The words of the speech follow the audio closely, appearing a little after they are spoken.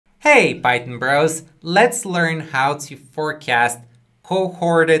Hey Python bros, let's learn how to forecast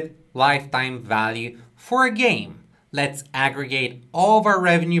cohorted lifetime value for a game. Let's aggregate all of our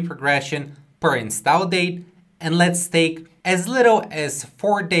revenue progression per install date, and let's take as little as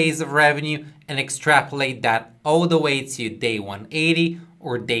 4 days of revenue and extrapolate that all the way to day 180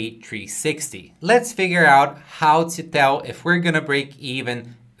 or day 360. Let's figure out how to tell if we're gonna break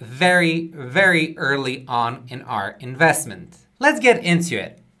even very early on in our investment. Let's get into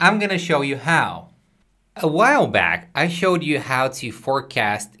it. I'm gonna show you how. A while back, I showed you how to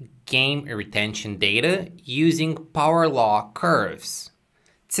forecast game retention data using power law curves.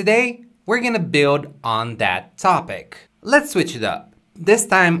 Today, we're gonna build on that topic. Let's switch it up. This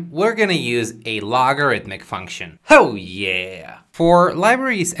time, we're gonna use a logarithmic function. Oh yeah! For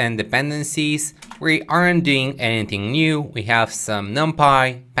libraries and dependencies, we aren't doing anything new. We have some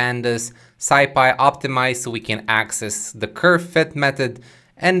NumPy, Pandas, SciPy optimized so we can access the curve fit method.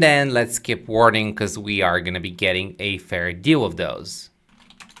 And then let's skip wording because we are going to be getting a fair deal of those.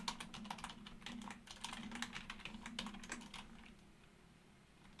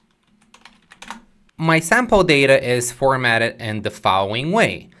 My sample data is formatted in the following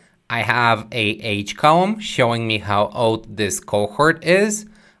way. I have a age column showing me how old this cohort is.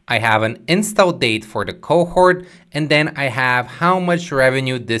 I have an install date for the cohort, and then I have how much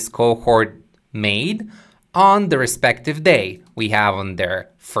revenue this cohort made on the respective day. We have on their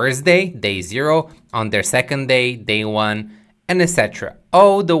first day, day 0, on their second day, day 1, and etc.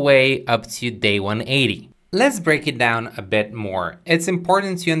 all the way up to day 180. Let's break it down a bit more. It's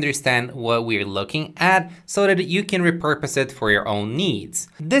important to understand what we're looking at so that you can repurpose it for your own needs.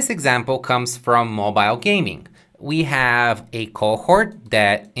 This example comes from mobile gaming. We have a cohort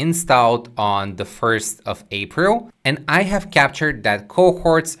that installed on the 1st of April, and I have captured that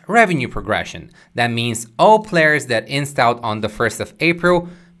cohort's revenue progression. That means all players that installed on the 1st of April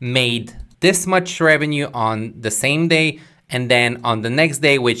made this much revenue on the same day, and then on the next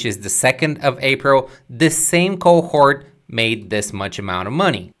day, which is the 2nd of April, this same cohort made this much amount of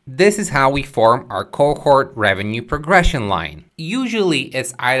money. This is how we form our cohort revenue progression line. Usually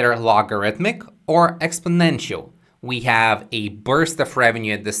it's either logarithmic or exponential. We have a burst of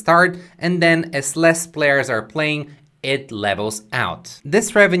revenue at the start, and then as less players are playing, it levels out.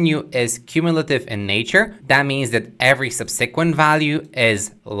 This revenue is cumulative in nature. That means that every subsequent value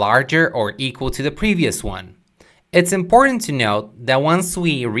is larger or equal to the previous one. It's important to note that once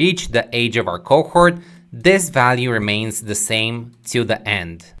we reach the age of our cohort, this value remains the same till the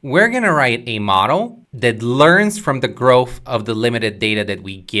end. We're gonna write a model that learns from the growth of the limited data that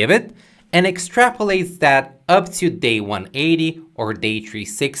we give it and extrapolates that up to day 180 or day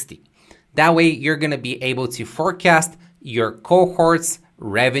 360. That way you're gonna be able to forecast your cohort's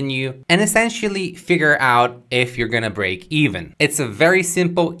revenue and essentially figure out if you're gonna break even. It's a very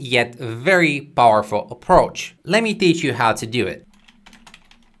simple yet very powerful approach. Let me teach you how to do it.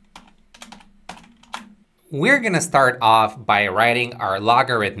 We're gonna start off by writing our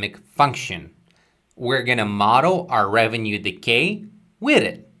logarithmic function. We're gonna model our revenue decay with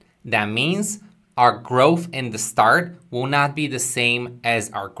it. That means our growth in the start will not be the same as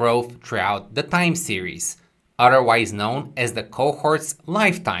our growth throughout the time series, otherwise known as the cohort's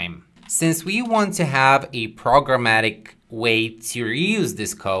lifetime. Since we want to have a programmatic way to reuse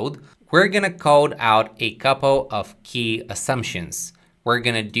this code, we're gonna code out a couple of key assumptions. We're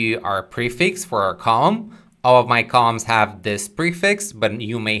gonna do our prefix for our column. All of my columns have this prefix, but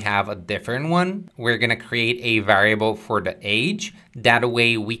you may have a different one. We're gonna create a variable for the age. That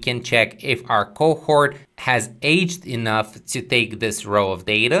way we can check if our cohort has aged enough to take this row of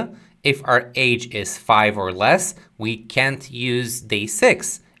data. If our age is 5 or less, we can't use day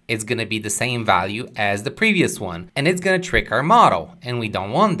 6. It's gonna be the same value as the previous one, and it's gonna trick our model, and we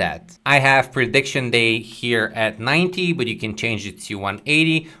don't want that. I have prediction day here at 90, but you can change it to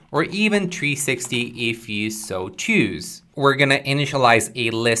 180 or even 360 if you so choose. We're gonna initialize a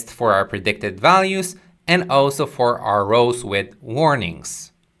list for our predicted values and also for our rows with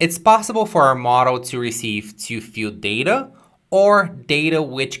warnings. It's possible for our model to receive too few data or data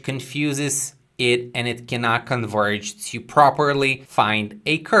which confuses it and it cannot converge to properly find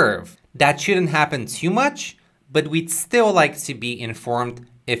a curve. That shouldn't happen too much, but we'd still like to be informed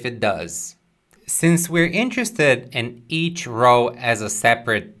if it does. Since we're interested in each row as a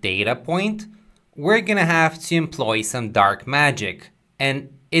separate data point, we're gonna have to employ some dark magic and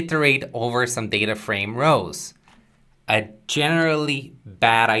iterate over some data frame rows. A generally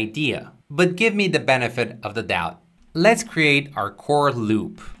bad idea, but give me the benefit of the doubt. Let's create our core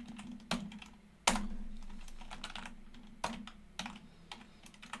loop.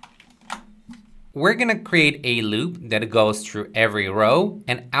 We're going to create a loop that goes through every row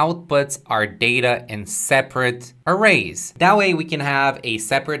and outputs our data in separate arrays. That way we can have a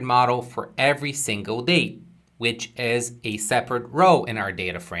separate model for every single date, which is a separate row in our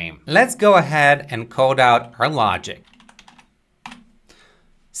data frame. Let's go ahead and code out our logic.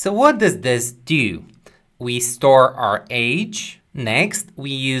 So what does this do? We store our age. Next,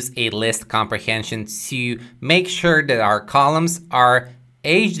 we use a list comprehension to make sure that our columns are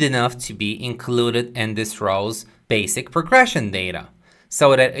aged enough to be included in this row's basic progression data.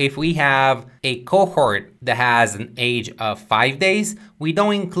 So that if we have a cohort that has an age of 5 days, we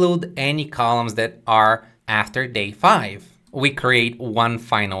don't include any columns that are after day 5. We create one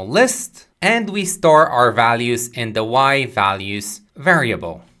final list and we store our values in the y_values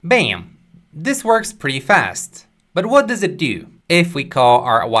variable. Bam! This works pretty fast. But what does it do? If we call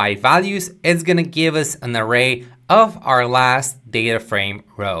our y_values, it's gonna give us an array of our last data frame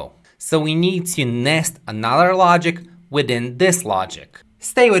row. So we need to nest another logic within this logic.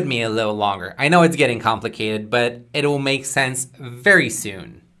 Stay with me a little longer. I know it's getting complicated, but it will make sense very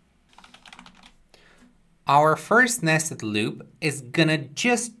soon. Our first nested loop is gonna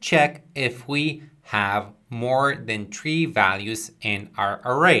just check if we have more than 3 values in our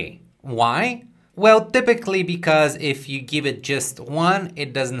array. Why? Well, typically because if you give it just 1,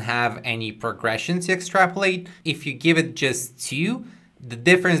 it doesn't have any progression to extrapolate. If you give it just 2, the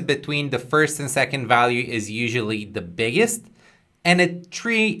difference between the first and second value is usually the biggest. And at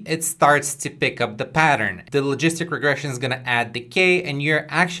 3, it starts to pick up the pattern. The logistic regression is going to add decay, and you're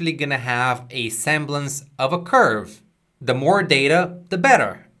actually going to have a semblance of a curve. The more data, the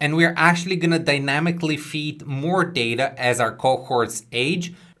better. And we're actually going to dynamically feed more data as our cohorts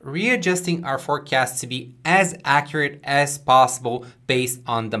age, readjusting our forecast to be as accurate as possible based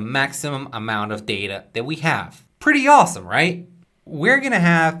on the maximum amount of data that we have. Pretty awesome, right? We're going to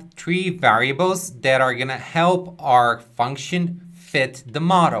have 3 variables that are going to help our function fit the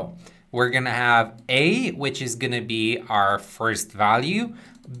model. We're going to have A, which is going to be our first value,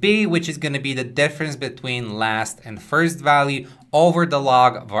 B, which is going to be the difference between last and first value over the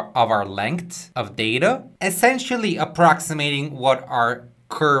log of our length of data, essentially approximating what our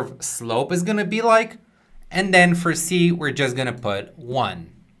curve slope is going to be like. And then for C, we're just going to put 1.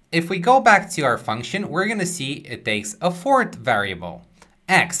 If we go back to our function, we're going to see it takes a 4th variable,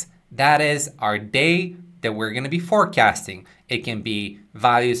 X. That is our day that we're going to be forecasting. It can be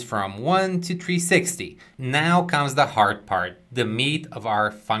values from 1 to 360. Now comes the hard part, the meat of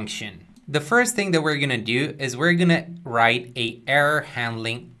our function. The first thing that we're going to do is we're going to write a error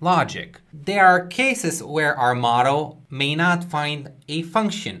handling logic. There are cases where our model may not find a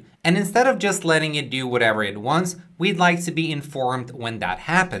function, and instead of just letting it do whatever it wants, we'd like to be informed when that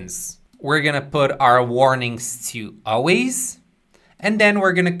happens. We're going to put our warnings to always, and then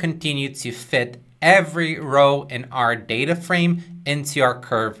we're going to continue to fit every row in our data frame into our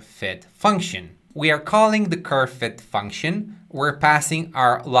curve fit function. We are calling the curve fit function. We're passing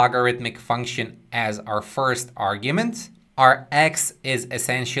our logarithmic function as our first argument. Our X is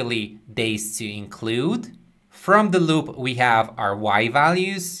essentially days to include. From the loop, we have our Y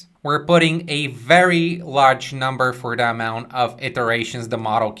values. We're putting a very large number for the amount of iterations the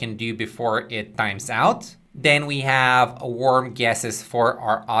model can do before it times out. Then we have warm guesses for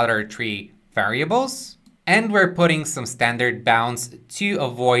our other 3 variables. And we're putting some standard bounds to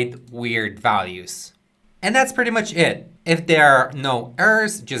avoid weird values. And that's pretty much it. If there are no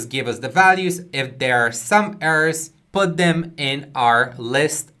errors, just give us the values. If there are some errors, put them in our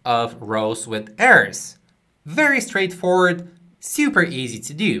list of rows with errors. Very straightforward, super easy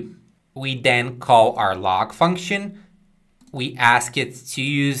to do. We then call our log function. We ask it to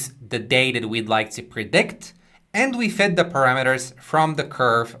use the day that we'd like to predict, and we fit the parameters from the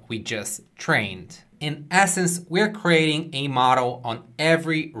curve we just trained. In essence, we're creating a model on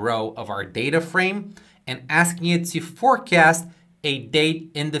every row of our data frame and asking it to forecast a date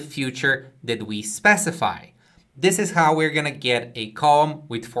in the future that we specify. This is how we're going to get a column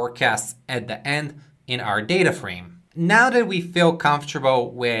with forecasts at the end in our data frame. Now that we feel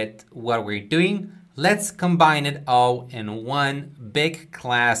comfortable with what we're doing, let's combine it all in one big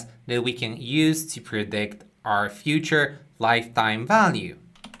class that we can use to predict our future lifetime value.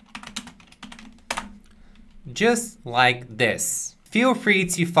 Just like this. Feel free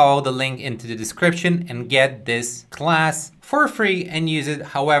to follow the link into the description and get this class for free and use it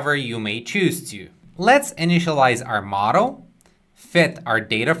however you may choose to. Let's initialize our model, fit our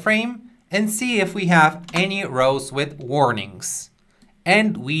data frame, and see if we have any rows with warnings.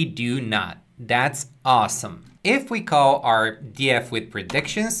 And we do not. That's awesome. If we call our df with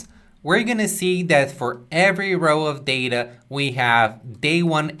predictions, we're going to see that for every row of data, we have day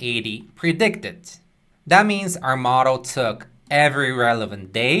 180 predicted. That means our model took every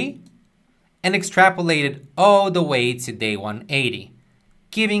relevant day and extrapolated all the way to day 180,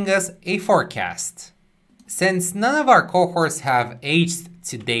 giving us a forecast. Since none of our cohorts have aged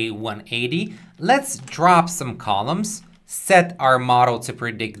to day 180, let's drop some columns, set our model to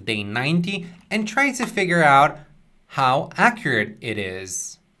predict day 90, and try to figure out how accurate it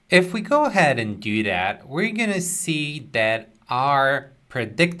is. If we go ahead and do that, we're going to see that our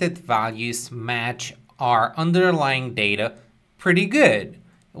predicted values match our underlying data pretty good.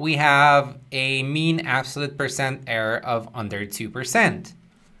 We have a mean absolute percent error of under 2%.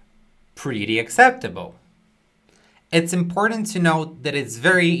 Pretty acceptable. It's important to note that it's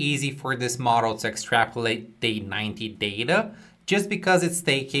very easy for this model to extrapolate day 90 data just because it's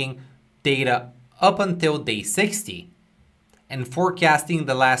taking data up until day 60. And forecasting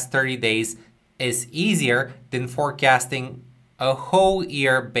the last 30 days is easier than forecasting a whole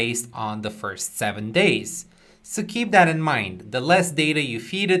year based on the first 7 days. So keep that in mind. The less data you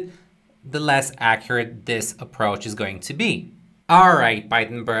feed it, the less accurate this approach is going to be. Alright,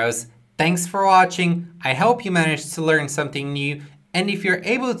 Python bros, thanks for watching. I hope you managed to learn something new. And if you're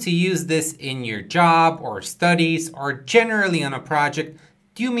able to use this in your job or studies or generally on a project,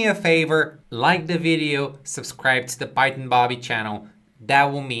 do me a favor, like the video, subscribe to the Python Bobby channel. That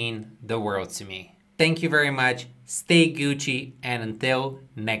will mean the world to me. Thank you very much, stay Gucci, and until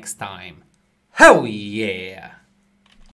next time. Hell yeah!